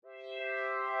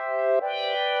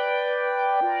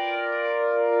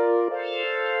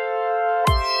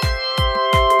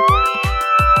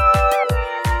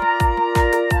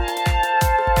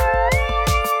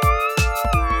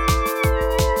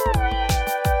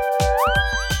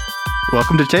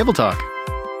Welcome to Table Talk.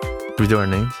 Should we do our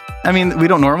names? I mean, we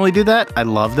don't normally do that. I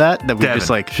love that we Devin, just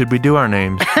like... should we do our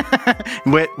names?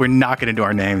 We're not going to do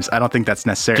our names. I don't think that's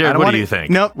necessary. Jared, I don't what wanna, do you think?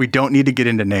 No, we don't need to get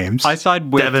into names. I side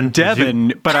with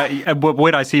Devin, but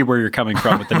wait, I see where you're coming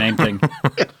from with the name thing.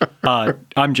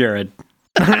 I'm Jared.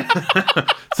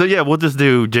 So yeah, we'll just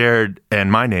do Jared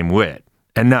and my name, Whit,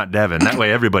 and not Devin. That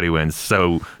way everybody wins.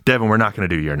 So Devin, we're not going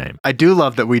to do your name. I do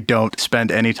love that we don't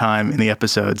spend any time in the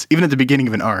episodes, even at the beginning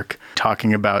of an arc,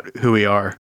 talking about who we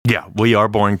are. Yeah, we are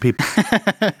boring people.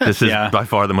 This is by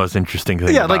far the most interesting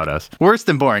thing about us. Worse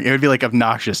than boring. It would be like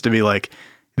obnoxious to be like,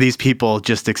 these people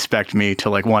just expect me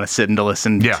to like want to sit and to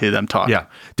listen to them talk. Yeah.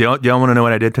 Do y'all want to know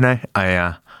what I did today?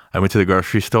 I went to the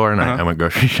grocery store and I went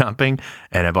grocery shopping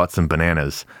and I bought some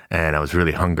bananas and I was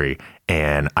really hungry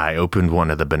and I opened one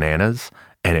of the bananas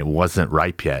and it wasn't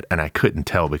ripe yet and I couldn't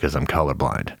tell because I'm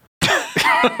colorblind.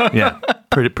 Yeah.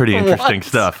 Pretty interesting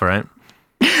stuff, right?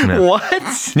 Yeah.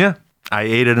 What? Yeah. I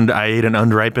ate an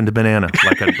unripened banana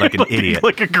like an idiot.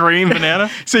 Like a green banana?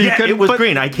 So you couldn't, it was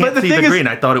green. I can't see the green.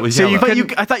 I thought it was so yellow.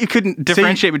 I thought you couldn't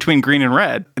differentiate between green and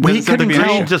red. Well, he couldn't tell.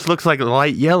 tell. It just looks like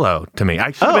light yellow to me.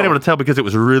 I should have been able to tell because it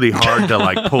was really hard to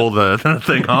like pull the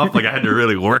thing off. Like I had to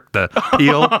really work the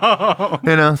peel,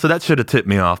 So that should have tipped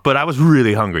me off. But I was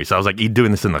really hungry, so I was like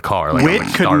doing this in the car. Like, Whit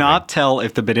could not tell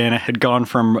if the banana had gone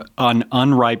from an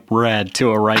unripe red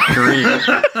to a ripe green.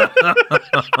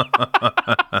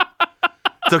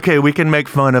 It's okay. We can make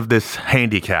fun of this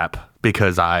handicap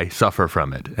because I suffer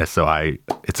from it. So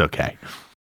it's okay.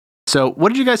 So what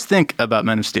did you guys think about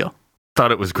Men of Steel?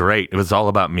 Thought it was great. It was all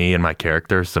about me and my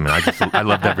characters. I mean, I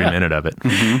loved every minute of it.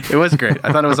 Mm-hmm. It was great.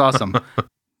 I thought it was awesome.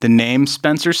 The name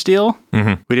Spencer Steel,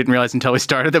 we didn't realize until we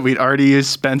started that we'd already used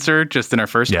Spencer just in our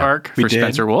first arc for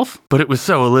Spencer Wolf. But it was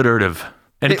so alliterative.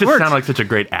 And it just worked. sounded like such a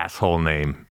great asshole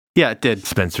name. Yeah, it did.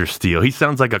 Spencer Steele. He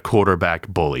sounds like a quarterback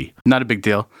bully. Not a big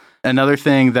deal. Another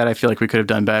thing that I feel like we could have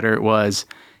done better was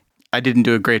I didn't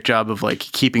do a great job of like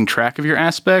keeping track of your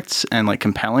aspects and like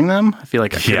compelling them. I feel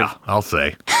like I should have. I'll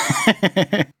say.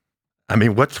 I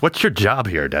mean, what's your job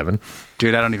here, Devin?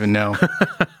 Dude, I don't even know.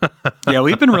 Yeah,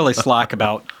 we've been really slack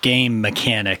about game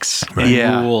mechanics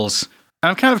and rules.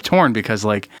 I'm kind of torn because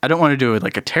like I don't want to do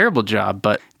like a terrible job,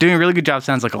 but doing a really good job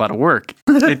sounds like a lot of work.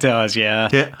 It does, yeah.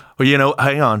 Yeah. Well,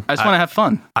 hang on. I just want to have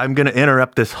fun. I'm going to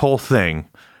interrupt this whole thing.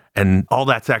 And all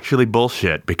that's actually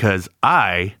bullshit because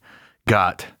I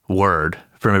got word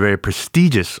from a very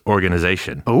prestigious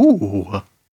organization. Ooh.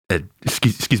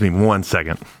 Excuse me 1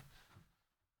 second.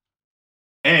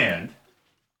 And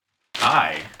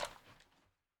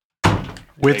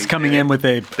Whit's coming in with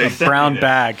a brown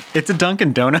bag. It's a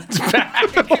Dunkin' Donuts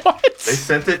bag. What? They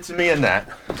sent it to me in that.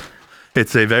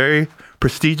 It's a very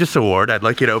prestigious award. I'd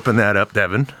like you to open that up,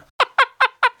 Devin.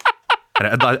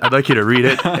 And I'd like you to read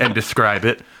it and describe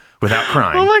it without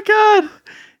crying. Oh my God.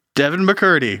 Devin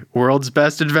McCurdy, world's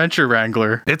best adventure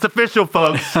wrangler. It's official,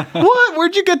 folks. What?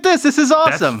 Where'd you get this? This is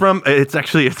awesome.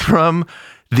 It's from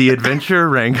the Adventure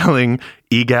Wrangling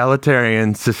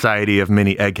Egalitarian Society of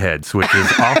Mini Eggheads, which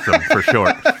is awesome for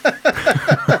short.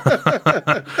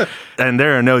 And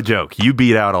they're no joke. You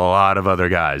beat out a lot of other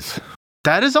guys.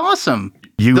 That is awesome.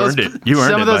 You earned it.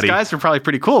 Some of those guys were probably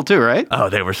pretty cool too, right? Oh,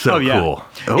 they were so cool.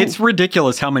 Oh. It's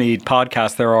ridiculous how many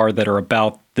podcasts there are that are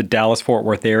about the Dallas-Fort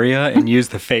Worth area and use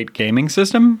the Fate gaming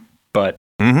system, but...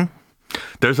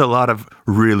 There's a lot of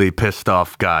really pissed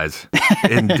off guys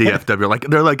in DFW.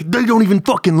 They're like, they don't even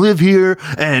fucking live here,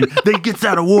 and they get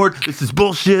that award. This is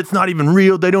bullshit. It's not even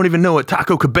real. They don't even know what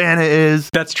Taco Cabana is.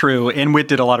 That's true. And Whit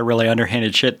did a lot of really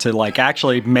underhanded shit to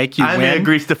actually make you win. I may have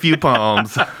greased a few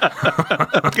palms.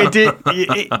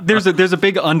 There's a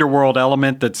big underworld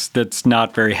element that's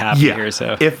not very happy here.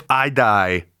 So if I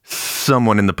die,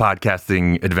 someone in the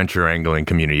podcasting adventure wrangling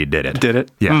community did it. Did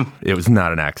it? Yeah. It was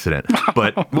not an accident.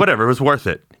 But whatever, it was worth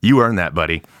it. You earned that,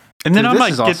 buddy. And then Dude, I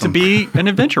might get awesome. to be an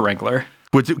adventure wrangler.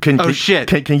 Shit.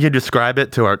 Can you describe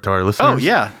it to our listeners? Oh,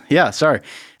 yeah. Yeah, sorry.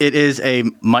 It is a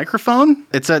microphone.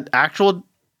 It's an actual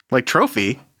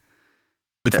trophy.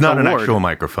 It's not an award. actual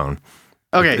microphone.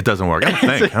 Okay. It doesn't work. I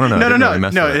don't think. I don't know.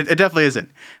 No, it definitely isn't.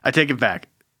 I take it back.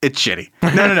 It's shitty.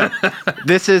 No.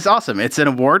 This is awesome. It's an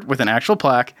award with an actual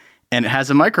plaque, and it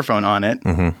has a microphone on it.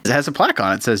 It has a plaque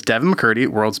on it. It says Devin McCurdy,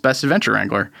 world's best adventure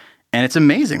wrangler. And it's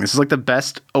amazing. This is the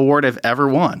best award I've ever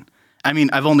won. I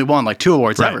mean, I've only won 2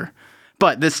 awards ever.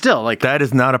 But this still that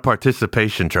is not a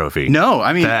participation trophy. No,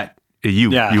 I mean that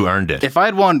you earned it. If I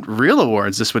had won real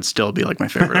awards, this would still be my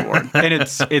favorite award. And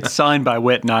it's signed by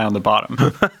Whit and I on the bottom.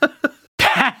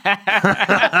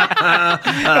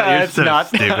 You're so not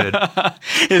stupid.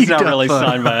 It's not really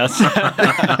signed by us.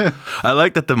 I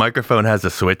like that the microphone has a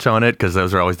switch on it because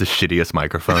those are always the shittiest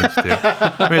microphones too.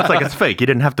 I mean, it's like it's fake. You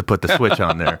didn't have to put the switch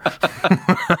on there.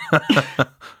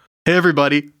 Hey,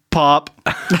 everybody, pop.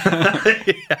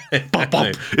 Pop,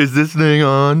 pop. Is this thing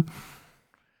on?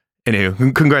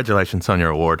 Anyway, congratulations on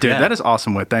your award. Dude, that is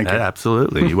awesome, Whit. Thank you.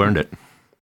 Absolutely. You earned it.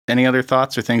 Any other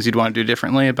thoughts or things you'd want to do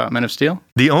differently about Men of Steel?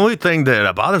 The only thing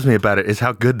that bothers me about it is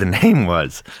how good the name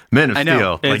was. Men of I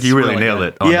know. Steel. Like, It's you really really nailed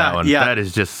good. it on Yeah, that one. yeah. That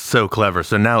is just so clever.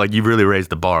 So now, like, you've really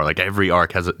raised the bar. Like, every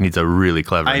arc needs a really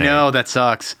clever I name. know, that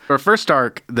sucks. Our first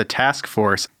arc, the Task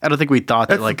Force, I don't think we thought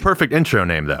That's that, like... the perfect intro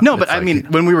name, though. No, but It's I like- mean,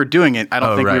 when we were doing it, I don't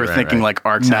Oh, think we right, were right, thinking, right. like,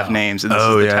 arcs have names, and this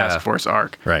Oh, is the yeah. Task Force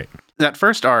arc. Right. That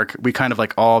first arc, we kind of,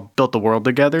 like, all built the world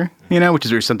together, which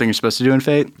is something you're supposed to do in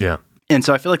Fate. Yeah. And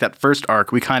so I feel like that first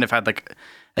arc, we kind of had, like,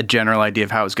 a general idea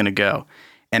of how it was going to go.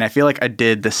 And I feel like I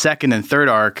did the second and third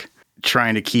arc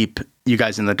trying to keep you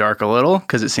guys in the dark a little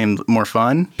because it seemed more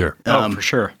fun. Sure. For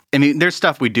sure. I mean, there's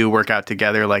stuff we do work out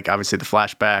together, like obviously the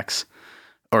flashbacks,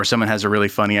 or someone has a really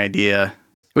funny idea,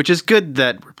 which is good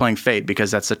that we're playing Fate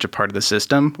because that's such a part of the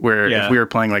system. Where Yeah. if we were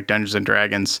playing like Dungeons and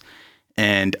Dragons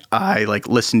and I like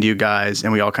listened to you guys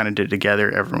and we all kind of did it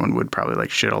together, everyone would probably like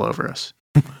shit all over us.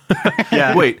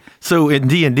 Yeah. Wait, so in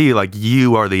D&D, like,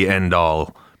 you are the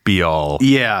end-all, be-all.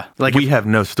 Yeah. Like We have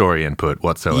no story input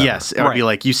whatsoever. yes, it would be Right.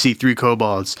 like you see 3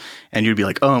 kobolds and you'd be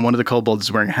like, oh, and one of the kobolds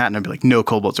is wearing a hat. And I'd be like, no,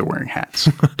 kobolds are wearing hats.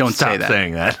 Don't Stop say that.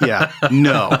 saying that. Yeah.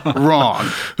 No. Wrong.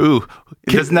 Ooh.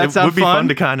 Doesn't that it sound would be fun fun?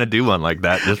 to kind of do one like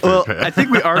that. Just for Well, I think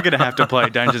we are going to have to play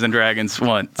Dungeons and Dragons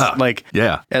once. Like,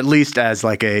 yeah. at least as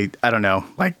like a, I don't know,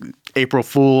 like April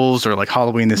Fool's or like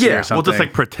Halloween this year or We'll something. just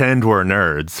like pretend we're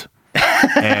nerds.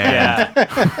 And,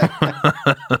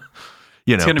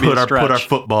 gonna be put a our stretch.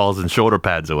 footballs and shoulder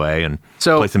pads away and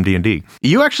So- play some D&D.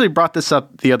 You actually brought this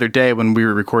up the other day when we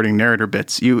were recording narrator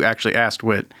bits. You actually asked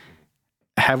Whit,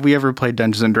 have we ever played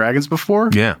Dungeons and Dragons before?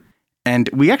 Yeah. And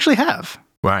we actually have.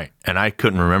 Right. And I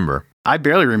couldn't remember. I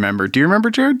barely remember. Do you remember,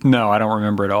 Jared? No, I don't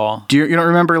remember at all. Do you don't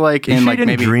remember like in You like didn't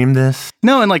maybe dream this?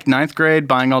 no in like 9th grade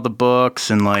buying all the books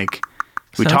and like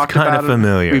we Sounds talked kinda about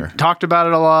familiar. it. We talked about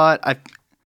it a lot.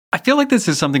 I feel like this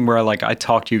is something where I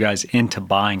talked you guys into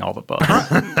buying all the books.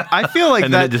 I feel like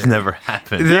And that then it just never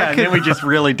happened. that Yeah, and could- then we just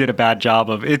really did a bad job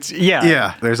of it's. Yeah.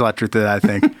 Yeah, there's a lot of truth to that, I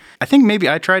think. I think maybe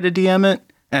I tried to DM it,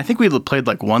 and I think we played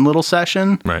like one little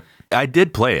session. Right. I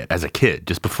did play it as a kid,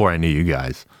 just before I knew you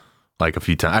guys, like a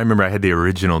few times. I remember I had the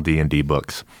original D&D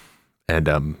books,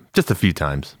 and just a few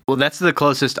times. Well, that's the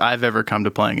closest I've ever come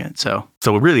to playing it, so.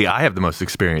 So really, I have the most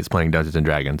experience playing Dungeons and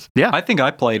Dragons. Yeah. I think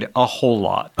I played a whole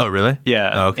lot. Oh, really?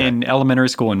 Yeah. Oh, okay. In elementary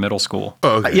school and middle school.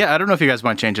 Oh, okay. Yeah, I don't know if you guys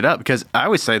want to change it up, because I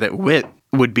always say that Whit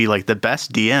would be like the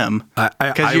best DM.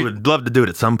 I would love to do it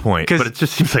at some point, 'Cause- but it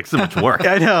just seems like so much work.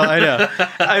 I know.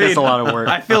 I mean, It's a lot of work.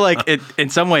 I feel like it, in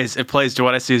some ways, it plays to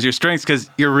what I see as your strengths, because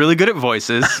you're really good at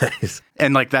voices,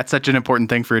 and like that's such an important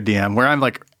thing for a DM, where I'm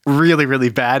like really, really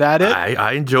bad at it.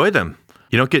 I enjoy them.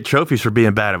 You don't get trophies for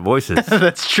being bad at voices.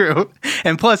 That's true.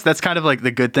 And plus, that's kind of like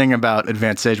the good thing about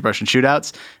advanced sagebrush and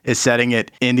shootouts is setting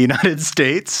it in the United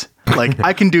States. Like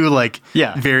I can do like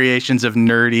Yeah. variations of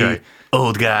nerdy. Right.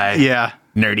 Old guy. Yeah.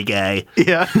 Nerdy guy.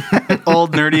 Yeah.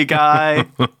 Old nerdy guy.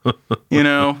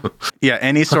 Yeah,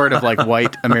 any sort of like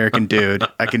white American dude,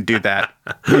 I can do that.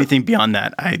 Anything beyond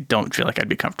that, I don't feel like I'd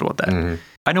be comfortable with that.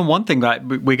 I know one thing that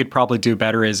we could probably do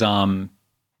better is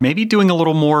maybe doing a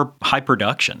little more high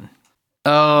production.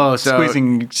 Oh, so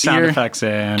Squeezing sound you're- effects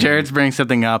in. Jared's bringing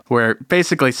something up where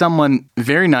basically someone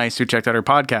very nice who checked out our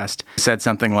podcast said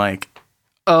something like,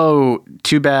 oh,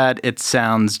 too bad it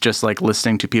sounds just like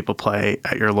listening to people play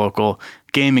at your local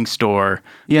gaming store.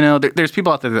 There's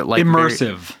people out there that like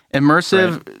Immersive.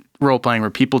 immersive role-playing where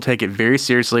people take it very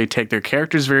seriously, take their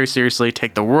characters very seriously,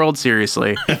 take the world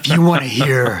seriously. If you want to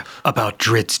hear about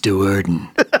Dritz Duerden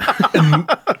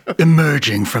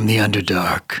emerging from the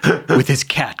Underdark with his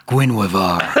cat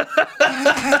Gwynwevar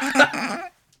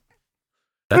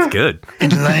That's good.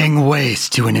 and laying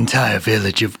waste to an entire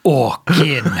village of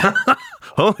Orkin.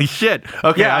 Holy shit.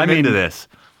 Okay, Yeah, I I'm mean- into this.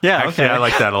 Yeah, Actually, okay. I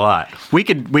like that a lot. We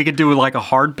could do like a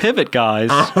hard pivot, guys,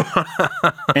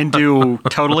 and do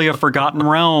totally a Forgotten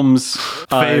Realms.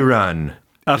 Faerun.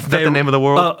 Is that the name of the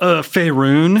world?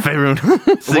 Faerun. Faerun.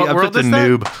 See, What I'm world such is a that?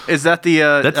 noob. Is that the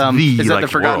That's the, is that the like,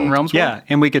 Forgotten world. Realms world? Yeah,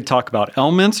 and we could talk about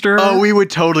Elminster. Oh, we would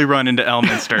totally run into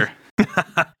Elminster.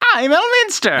 I'm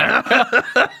Elminster.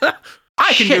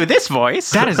 I can do this voice.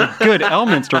 that is a good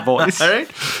Elminster voice. All right.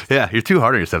 Yeah, you're too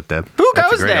hard on yourself, Deb. Who That's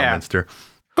a goes great there? Elminster.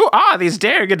 Who are these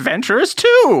daring adventurers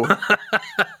too?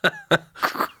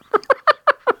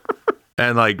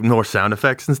 And like more sound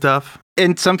effects and stuff.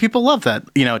 And some people love that.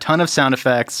 You know, a ton of sound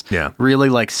effects. Yeah. Really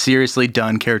like seriously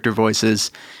done character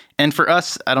voices. And for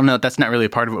us, I don't know, that's not really a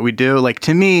part of what we do. Like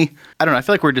to me, I don't know, I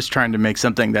feel like we're just trying to make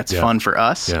something that's fun for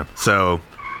us. Yeah. So,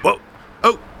 whoa,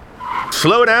 oh,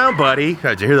 slow down, buddy.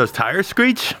 Did you hear those tires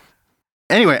screech?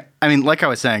 Anyway, I mean, like I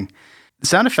was saying,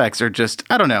 sound effects are just,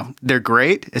 I don't know, they're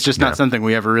great. It's just not something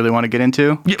we ever really want to get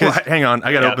into. Yeah, well, hang on.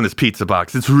 I got to open this pizza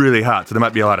box. It's really hot, so there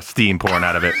might be a lot of steam pouring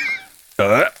out of it.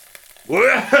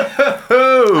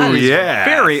 Whoa,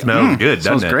 yeah. Smells good, doesn't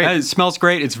smells it? great. It smells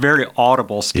great. It's very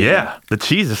audible still. Yeah, the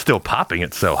cheese is still popping.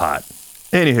 It's so hot.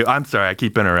 Anywho, I'm sorry. I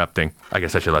keep interrupting. I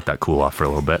guess I should let that cool off for a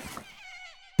little bit.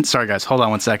 Sorry, guys. Hold on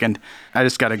 1 second. I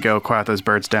just got to go quiet those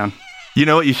birds down. You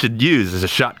know what you should use is a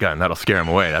shotgun. That'll scare them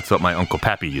away. That's what my Uncle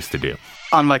Pappy used to do.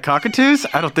 On my cockatoos?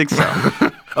 I don't think so.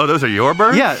 Oh, those are your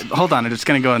birds? Yeah, hold on. I'm just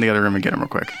going to go in the other room and get them real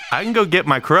quick. I can go get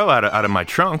my crow out of my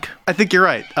trunk. I think you're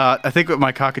right. I think what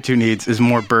my cockatoo needs is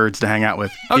more birds to hang out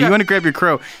with. Okay. You want to grab your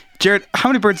crow. Jared, how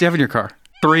many birds do you have in your car?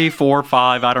 3, 4,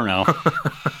 5, I don't know.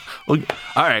 Well,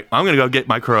 all right, I'm going to go get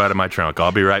my crow out of my trunk.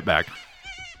 I'll be right back.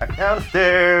 Back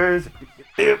downstairs.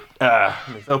 Let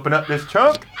me open up this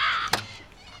trunk.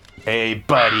 Hey,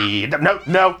 buddy. No.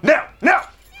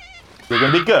 You're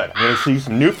going to be good. I'm going to see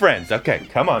some new friends. Okay,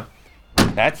 come on.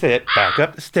 That's it. Back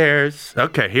up the stairs.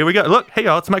 Okay, here we go. Look, hey,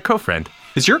 y'all, it's my crow friend.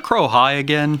 Is your crow high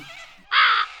again?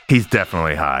 He's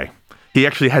definitely high. He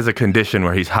actually has a condition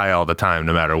where he's high all the time,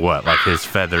 no matter what. Like his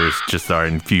feathers just are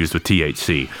infused with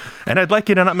THC. And I'd like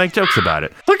you to not make jokes about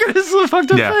it. Look at his little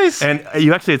fucked up face. And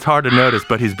you actually, it's hard to notice,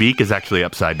 but his beak is actually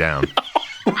upside down.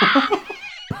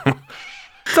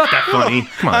 It's not that funny.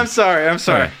 Come on. I'm sorry. All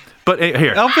right. But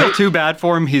here. I don't feel too bad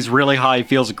for him. He's really high. He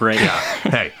feels great.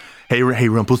 Hey,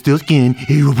 Rumpelstiltskin.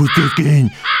 Hey, Rumpelstiltskin.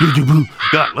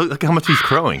 God, look how much he's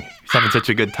crowing. He's having such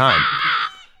a good time.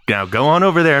 Now go on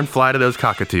over there and fly to those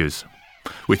cockatoos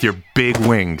with your big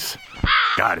wings.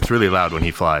 God, it's really loud when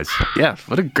he flies. Yeah,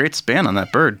 what a great span on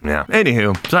that bird. Yeah.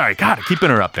 Anywho, sorry. God, I keep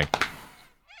interrupting.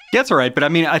 Yeah, it's all right. But I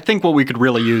mean, I think what we could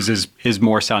really use is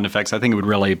more sound effects. I think it would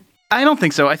really... I don't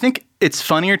think so. I think it's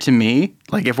funnier to me,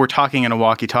 like if we're talking in a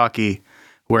walkie-talkie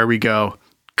where we go,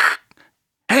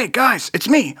 hey guys, it's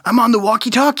me. I'm on the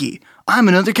walkie-talkie. I'm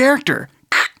another character.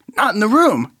 Not in the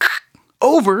room.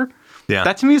 Over. Yeah.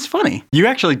 That to me is funny. You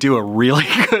actually do a really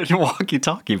good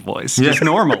walkie-talkie voice, just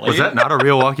normally. Was that not a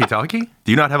real walkie-talkie?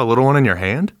 Do you not have a little one in your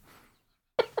hand?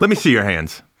 Let me see your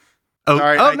hands. Oh,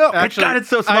 Sorry, no. actually, God, it's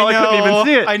so small I couldn't even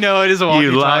see it. I know, it is a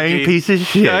walkie-talkie. You lying piece of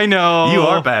shit. I know. You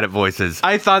are bad at voices.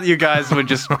 I thought you guys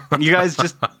would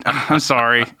I'm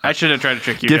sorry. I should have tried to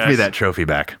trick you guys. Give me that trophy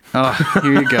back. Oh,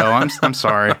 here you go. I'm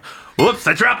sorry. Whoops,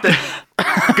 I dropped it.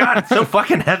 God, it's so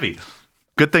fucking heavy.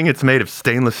 Good thing it's made of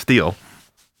stainless steel.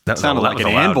 That sounded like an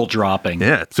anvil dropping.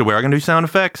 Yeah, so we're going to do sound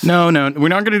effects? No, we're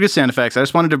not going to do sound effects. I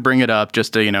just wanted to bring it up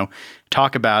just to,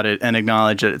 talk about it and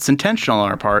acknowledge that it's intentional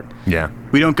on our part. Yeah.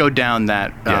 We don't go down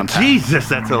that path. Jesus,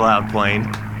 that's a loud plane.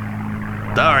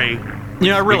 Sorry.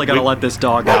 I really got to let this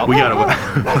dog out. We got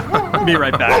to... Be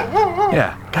right back.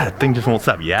 Yeah. God, that thing just won't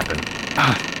stop yapping.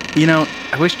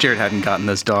 I wish Jared hadn't gotten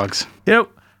those dogs.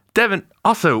 Devin,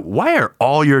 also, why are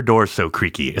all your doors so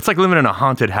creaky? It's like living in a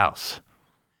haunted house.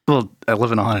 Well, I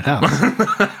live in a haunted house.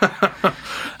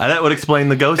 That would explain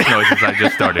the ghost noises I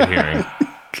just started hearing.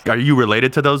 Are you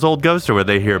related to those old ghosts, or were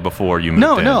they here before you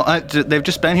moved in? No. They've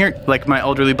just been here, like my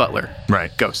elderly butler. Right.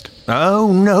 Ghost.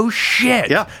 Oh, no shit.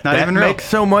 Yeah, not that even real. makes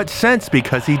so much sense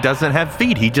because he doesn't have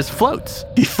feet. He just floats.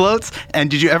 He floats,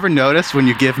 and did you ever notice when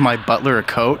you give my butler a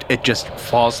coat, it just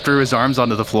falls through his arms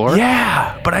onto the floor?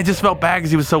 Yeah, but I just felt bad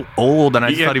because he was so old, and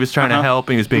I just thought he was trying to help,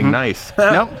 and he was being nice.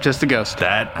 Nope, just a ghost.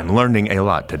 I'm learning a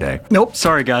lot today. Nope.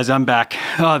 Sorry, guys. I'm back.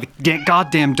 The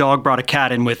goddamn dog brought a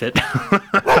cat in with it.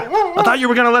 I thought you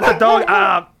were going to let the dog...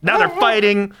 now they're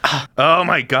fighting. Oh,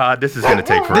 my God. This is going to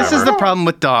take forever. This is the problem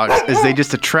with dogs, is they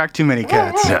just attract too many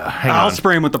cats. Yeah, hang I'll on.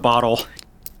 spray him with the bottle.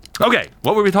 Okay,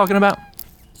 what were we talking about?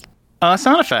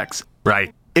 Sound effects.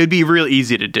 Right. It would be real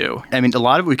easy to do. I mean, a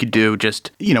lot of it we could do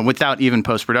just, without even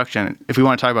post-production. If we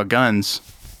want to talk about guns.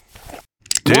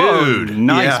 Dude. Whoa,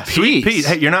 nice yeah, piece. Sweet Pete.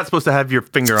 Hey, you're not supposed to have your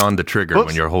finger on the trigger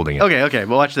when you're holding it. Okay,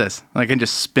 well, watch this. I can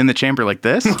just spin the chamber like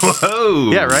this.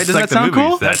 Whoa. Yeah, right? It's Doesn't like that sound the movies.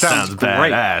 cool? That sounds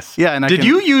great. badass. Yeah, and Did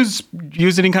you use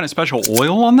any kind of special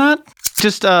oil on that?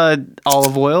 just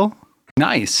olive oil?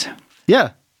 Nice.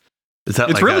 Yeah. Is that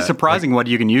It's like really surprising what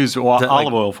you can use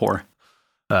olive oil for.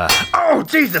 Oh,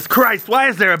 Jesus Christ. Why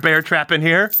is there a bear trap in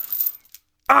here?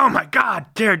 Oh, my God.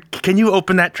 Jared, can you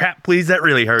open that trap, please? That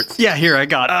really hurts. Yeah, here, I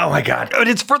got it. Oh, my God. But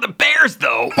it's for the bears,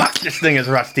 though. Fuck, this thing is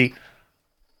rusty.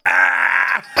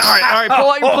 Ah! All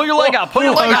right, pull your leg out. Pull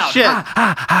your leg out.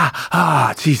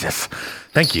 Shit. Jesus.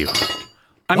 Thank you.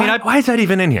 I mean, why is that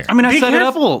even in here? I mean, Be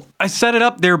careful. I set it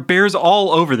up. There are bears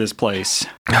all over this place.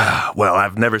 Well,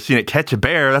 I've never seen it catch a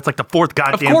bear. That's like the fourth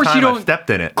goddamn course you time don't- I've stepped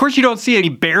in it. Of course, you don't see any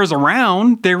bears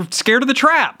around. They're scared of the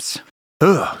traps.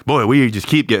 Ugh, boy, we just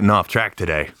keep getting off track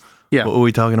today. Yeah. What were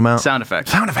we talking about? Sound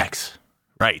effects. Sound effects.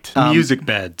 Right. Music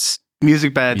beds.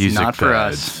 Music beds, Music not for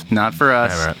beds. us. Not for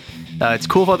us. All right. It's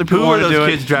cool if other people Who are want to those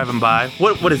do kids it. driving by?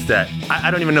 What is that? I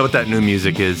don't even know what that new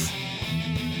music is.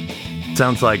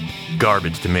 Sounds like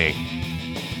garbage to me.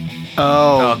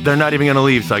 Oh, They're not even going to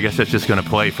leave, so I guess it's just going to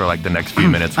play for like the next few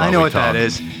minutes while I know we what talk. that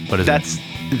is. What is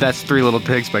That's Three Little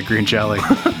Pigs by Green Jelly.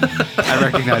 I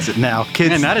recognize it now. Kids,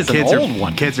 Man, that is an kids old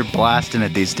one. Kids are blasting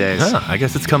it these days. Ah, I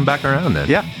guess it's come back around then.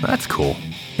 Yeah. That's cool.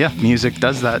 Yeah, music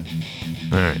does that.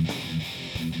 All right.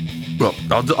 Well,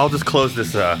 I'll just close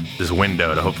this this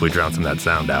window to hopefully drown some of that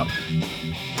sound out.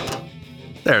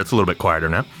 There, it's a little bit quieter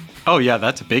now. Oh, yeah,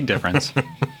 that's a big difference.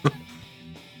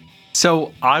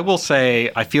 So I will say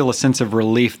I feel a sense of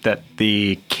relief that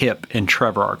the Kip and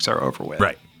Trevor arcs are over with.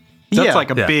 Right. That's Yeah.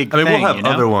 like a Yeah. big I mean, thing, we'll have you know?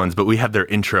 other ones, but we have their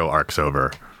intro arcs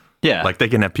over. Yeah. Like they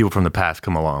can have people from the past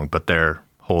come along, but their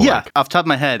whole Yeah, like, off the top of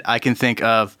my head, I can think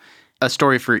of a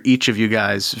story for each of you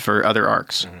guys for other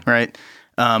arcs, right?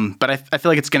 But I feel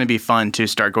like it's going to be fun to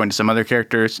start going to some other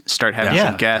characters, start having Yeah,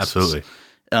 some guests. absolutely.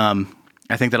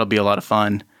 I think that'll be a lot of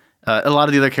fun. A lot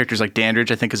of the other characters, like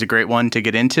Dandridge, I think is a great one to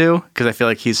get into because I feel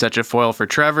like he's such a foil for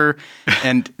Trevor,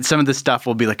 and some of the stuff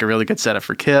will be like a really good setup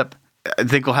for Kip. I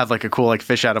think we'll have like a cool like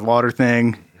fish out of water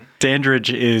thing.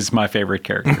 Dandridge is my favorite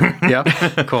character. Yeah,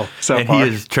 cool. So and far. he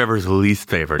is Trevor's least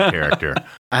favorite character.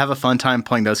 I have a fun time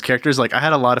playing those characters. Like I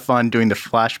had a lot of fun doing the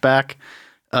flashback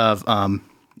of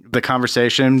the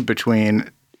conversation between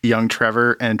young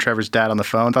Trevor and Trevor's dad on the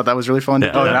phone. Thought that was really fun. to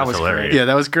Yeah, do. that was hilarious. Yeah,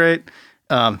 that was great.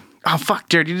 Oh fuck,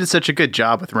 Jared, you did such a good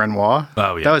job with Renoir.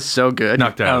 Oh, yeah. that was so good.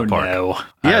 Knocked it out Oh, of the park. no.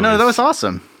 Yeah, no, that was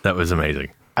awesome. That was amazing.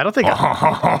 I don't think.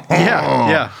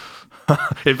 Yeah.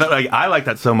 In fact, like I like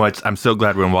that so much. I'm so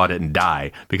glad Renoir didn't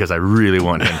die because I really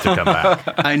want him to come back.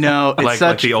 I know. It's like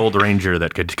such. the old ranger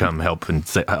that could come help and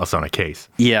set us on a case.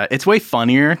 Yeah, it's way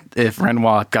funnier if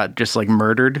Renoir got just like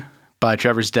murdered by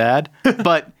Trevor's dad,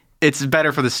 but it's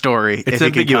better for the story It's if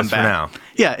he can come ambiguous for back. now.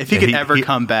 Yeah, if he could ever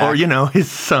come back. or his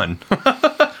son, who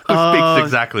speaks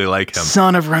exactly like him.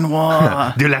 Son of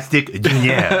Renoir. Dulastic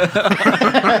Junior.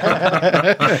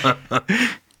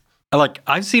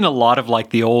 I've seen a lot of like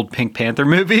the old Pink Panther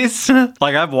movies.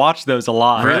 Like I've watched those a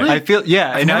lot. Really? I feel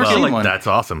and never I feel seen like one. That's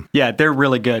awesome. yeah, they're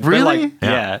really good. They're Really? like,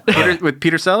 yeah. With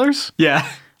Peter Sellers? Yeah.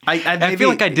 I feel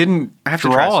like I didn't have to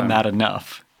try draw on some. that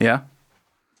enough. Yeah.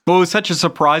 Well, it was such a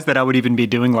surprise that I would even be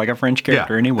doing like a French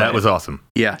character anyway. That was awesome.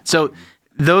 Yeah. So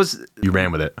those You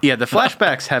ran with it. the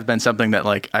flashbacks have been something that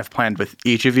like I've planned with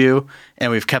each of you,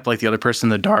 and we've kept like the other person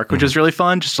in the dark, which is really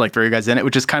fun, just to, like throw you guys in it,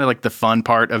 which is kind of like the fun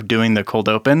part of doing the cold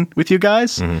open with you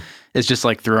guys. Is just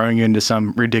like throwing you into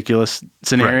some ridiculous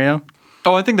scenario.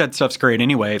 Oh, I think that stuff's great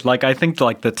anyway. Like I think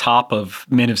like the top of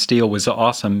Men of Steel was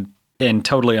awesome and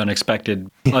totally unexpected.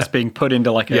 Us being put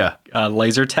into like a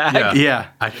laser tag. Yeah.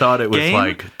 I thought it was Game?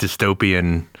 like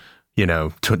dystopian,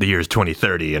 the year's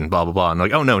 2030 and blah, blah, blah. I'm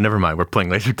like, oh, no, never mind. We're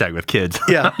playing laser tag with kids.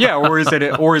 Yeah. Yeah, or is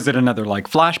it another like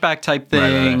flashback type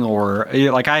thing, Right. or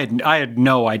like I had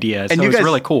no idea. So you it's guys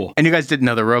really cool. And you guys didn't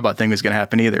know the robot thing was going to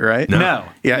happen either, right? No.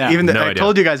 Yeah, even though No I idea.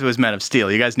 told you guys it was Men of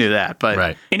Steel. You guys knew that, but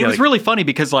Right. And it was really funny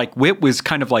because like Whit was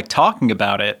kind of like talking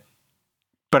about it,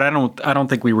 but I don't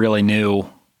think we really knew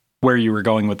where you were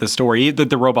going with the story.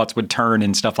 That the robots would turn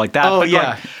and stuff like that. Oh, but yeah.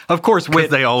 like, of course, Whit.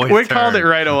 They always we turn. called it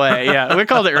right away. Yeah, we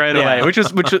called it right Yeah. away, which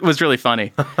was really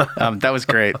funny. That was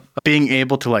great. Being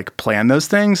able to like plan those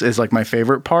things is like my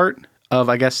favorite part of,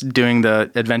 I guess, doing the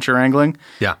adventure wrangling.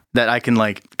 Yeah. That I can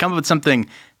like come up with something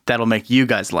that'll make you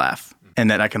guys laugh,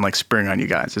 and that I can like spring on you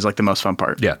guys is like the most fun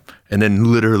part. Yeah. And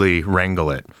then literally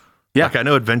wrangle it. Yeah. Like I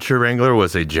know Adventure Wrangler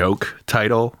was a joke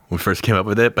title when we first came up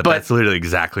with it, but that's literally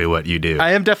exactly what you do.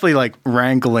 I am definitely like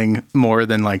wrangling more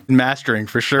than like mastering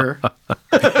for sure.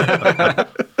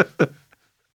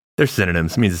 They're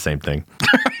synonyms. It means the same thing.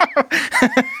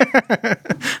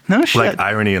 No shit. Like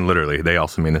irony and literally, they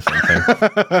also mean the same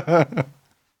thing.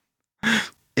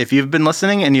 If you've been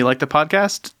listening and you like the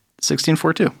podcast,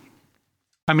 1642.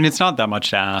 I mean, it's not that much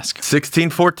to ask.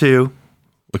 1642.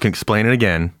 We can explain it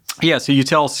again. Yeah, so you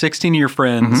tell 16 of your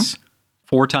friends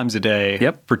 4 times a day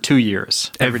Yep. for 2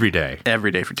 years. Every day.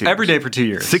 Every day for 2 Every years. day for 2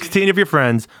 years. 16 of your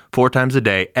friends, 4 times a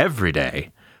day, every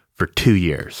day for 2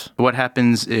 years. What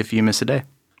happens if you miss a day?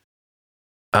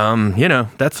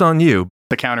 That's on you.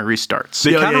 The counter restarts.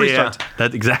 The counter restarts.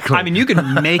 That's exactly. I mean, you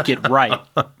can make it right.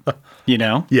 You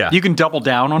know? Yeah. You can double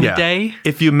down on a day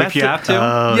if you mess you it, have to.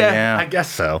 yeah. I guess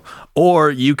so.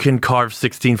 Or you can carve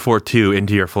 1642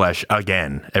 into your flesh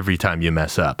again every time you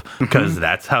mess up, because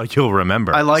that's how you'll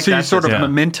remember. I like So that. you sort of system.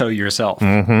 memento yourself.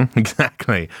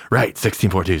 Exactly. Right.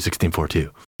 1642, 1642.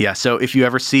 Yeah, so if you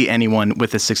ever see anyone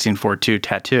with a 1642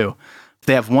 tattoo, if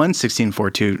they have one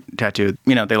 1642 tattoo,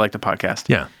 you know, they like the podcast.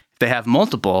 Yeah. If they have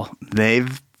multiple,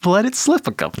 they've let it slip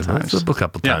a couple times. That's a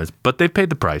couple times, but they've paid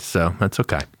the price, so that's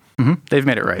okay. They've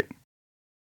made it right.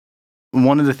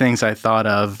 One of the things I thought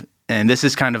of, and this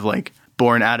is kind of like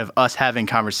born out of us having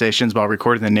conversations while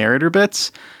recording the narrator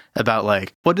bits about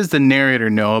like, what does the narrator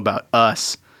know about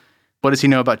us? What does he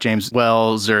know about James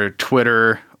Wells or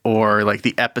Twitter or like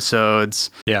the episodes?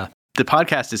 Yeah. The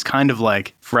podcast is kind of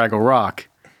like Fraggle Rock.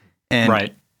 And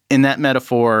Right. in that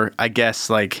metaphor, I guess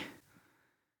like,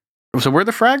 so we're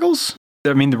the Fraggles?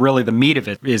 I mean, really, the meat of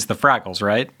it is the Fraggles,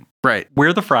 right? Right.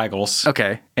 We're the Fraggles.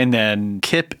 Okay. And then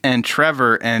Kip and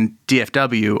Trevor and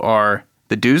DFW are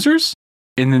the Doozers?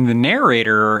 the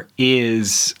narrator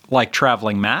is like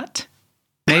Traveling Matt,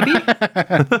 maybe?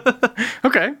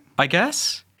 Okay. I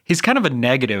guess. He's kind of a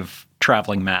negative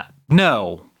Traveling Matt.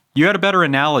 No. You had a better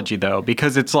analogy, though,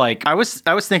 because it's like, I was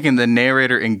thinking the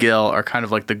narrator and Gil are kind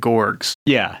of like the Gorgs.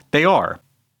 yeah, they are.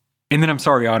 And then I'm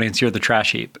sorry, audience, you're the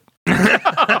trash heap.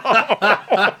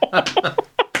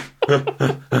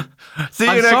 See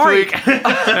you I'm next sorry. week.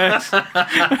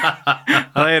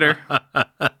 Later.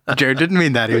 Jared didn't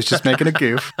mean that. He was just making a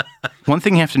goof. One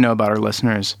thing you have to know about our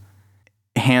listeners: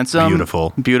 handsome,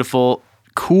 beautiful,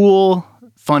 cool,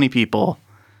 funny people.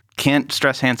 Can't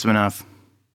stress handsome enough.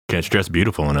 Can't stress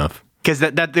beautiful enough. Because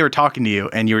that they were talking to you,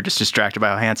 and you were just distracted by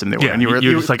how handsome they were. Yeah, and you were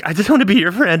just like, I just want to be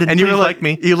your friend, and you please were like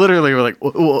me. You literally were like,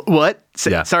 "What?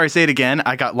 Yeah. Sorry, say it again."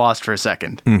 I got lost for a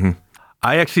second.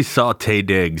 I actually saw Taye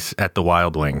Diggs at the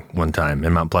Wild Wing one time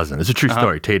in Mount Pleasant. It's a true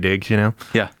story. Taye Diggs, you know?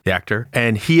 Yeah. The actor.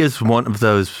 And he is one of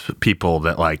those people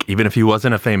that, like, even if he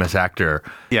wasn't a famous actor,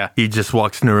 Yeah. he just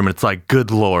walks in the room and it's like, good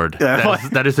Lord,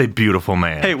 that is a beautiful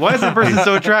man. Hey, why is that person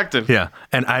so attractive? Yeah.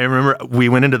 And I remember we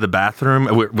went into the bathroom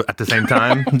at the same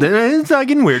time. It's not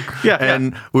getting weird. Yeah.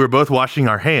 And we were both washing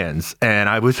our hands. And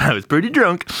I was pretty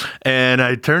drunk. And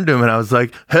I turned to him and I was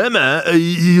like, hey, man,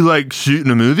 you like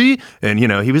shooting a movie? And, you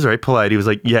know, he was very polite. He was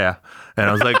like, yeah. And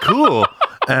I was like, cool.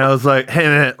 And I was like, hey,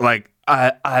 man, like,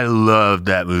 I loved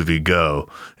that movie, Go.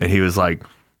 And he was like,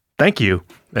 thank you.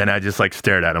 And I just like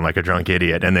stared at him like a drunk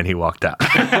idiot. And then he walked out.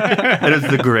 It was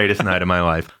the greatest night of my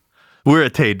life. We're a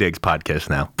Taye Diggs podcast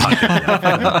now.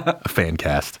 A fan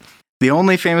cast. The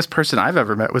only famous person I've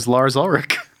ever met was Lars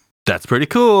Ulrich. That's pretty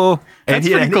cool. That's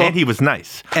pretty cool. And he was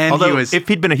nice. And although, he was, if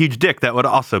he'd been a huge dick, that would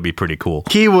also be pretty cool.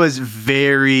 He was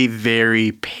very,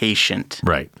 very patient.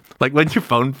 Right. Like when your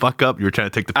phone fuck up, you were trying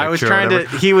to take the picture. I was trying to.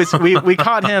 He was. We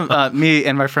caught him. Me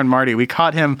and my friend Marty. We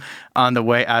caught him on the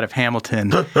way out of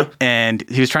Hamilton, and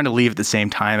he was trying to leave at the same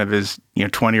time of his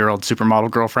 20-year-old supermodel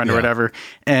girlfriend or whatever.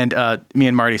 And me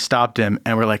and Marty stopped him,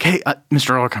 and we're like, "Hey,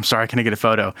 Mr. Ulrich, I'm sorry, can I get a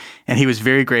photo?" And he was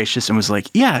very gracious and was like,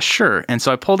 "Yeah, sure." And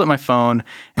so I pulled up my phone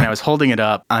and I was holding it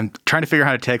up. I'm trying to figure out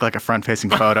how to take like a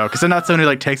front-facing photo because I'm not someone who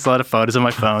like takes a lot of photos on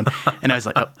my phone. And I was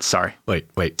like, "Oh, sorry." Wait.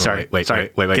 Wait. Wait.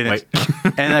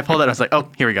 And I pulled it. I was like, "Oh,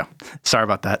 here we go. Sorry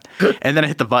about that." And then I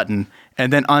hit the button,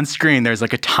 and then on screen there's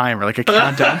like a timer, like a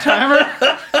countdown timer.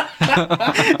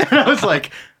 And I was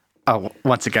like, "Oh,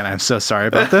 once again, I'm so sorry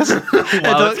about this."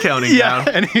 While it's counting down.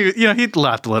 And he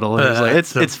laughed a little. And he was like,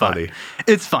 so "It's funny. fine.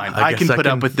 It's fine. I can put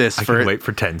up with this I for can wait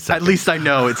for 10 seconds. At least I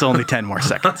know it's only 10 more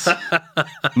seconds."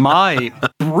 My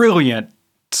brilliant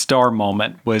star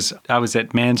moment was I was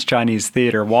at Man's Chinese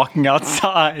Theater walking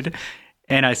outside,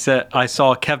 and I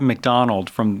saw Kevin McDonald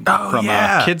from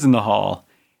Kids in the Hall,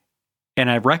 and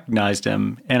I recognized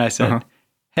him, and I said,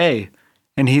 "Hey,"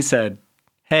 and he said,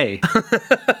 "Hey."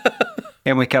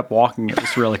 And we kept walking. It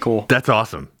was really cool. That's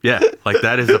awesome. Yeah, like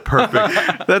that is a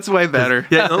perfect. That's way better.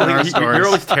 Yeah, than our stories. you're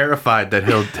always terrified that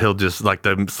he'll just like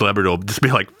the celebrity will just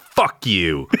be like, "Fuck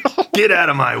you, get out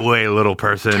of my way, little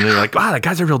person." And you're like, "Wow, that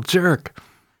guy's a real jerk,"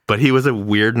 but he was a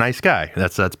weird, nice guy.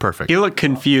 That's perfect. He looked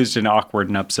confused and awkward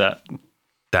and upset.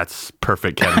 That's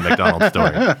perfect Kevin McDonald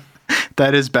story.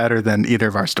 That is better than either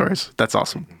of our stories. That's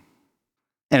awesome.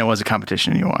 And it was a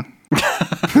competition and you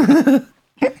won.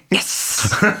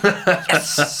 Yes.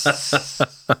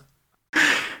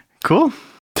 Cool.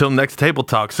 Till next table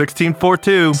talk,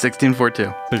 1642.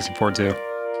 1642. Looking forward to.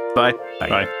 Bye.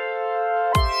 Bye.